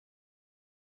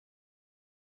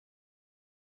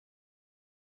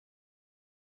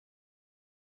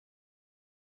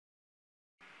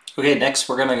Okay, next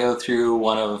we're going to go through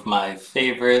one of my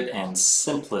favorite and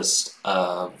simplest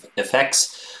of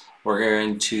effects. We're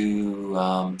going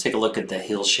to take a look at the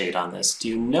Hillshade on this. Do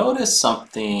you notice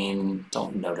something?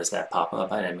 Don't notice that pop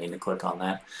up. I didn't mean to click on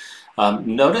that.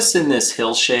 Notice in this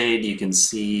Hillshade you can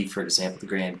see, for example, the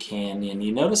Grand Canyon.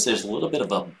 You notice there's a little bit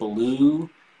of a blue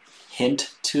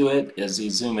hint to it. As you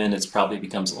zoom in, it probably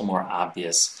becomes a little more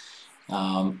obvious.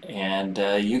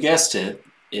 You guessed it,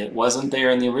 it wasn't there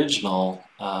in the original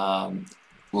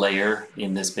layer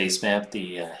in this base map,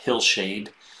 the Hillshade.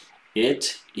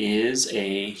 It is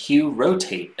a hue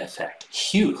rotate effect.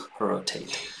 Hue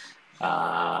rotate.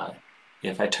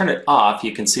 If I turn it off,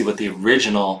 you can see what the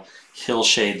original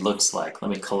Hillshade looks like.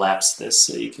 Let me collapse this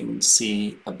so you can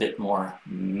see a bit more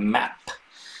map.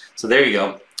 So there you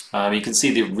go. You can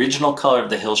see the original color of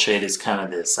the Hillshade is kind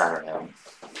of this, I don't know,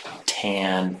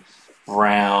 tan,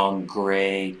 brown,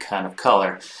 gray kind of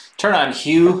color. Turn on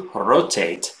Hue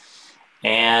Rotate,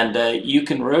 and you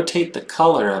can rotate the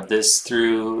color of this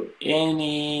through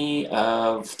any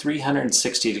of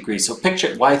 360 degrees. So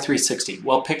picture, why 360?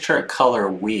 Well, picture a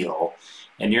color wheel,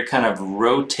 and you're kind of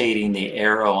rotating the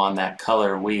arrow on that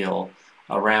color wheel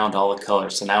around all the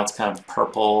colors. So now it's kind of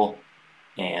purple,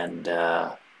 and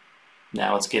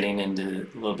now it's getting into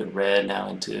a little bit red, now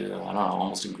into, I don't know,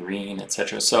 almost a green,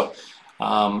 etc. So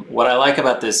what I like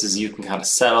about this is you can kind of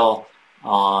settle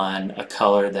on a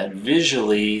color that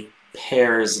visually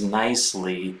pairs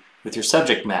nicely with your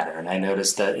subject matter. And I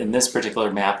noticed that in this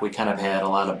particular map we kind of had a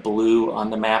lot of blue on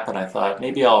the map, and I thought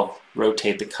maybe I'll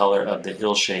rotate the color of the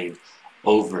Hillshade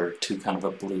over to kind of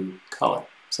a blue color.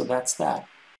 So that's that.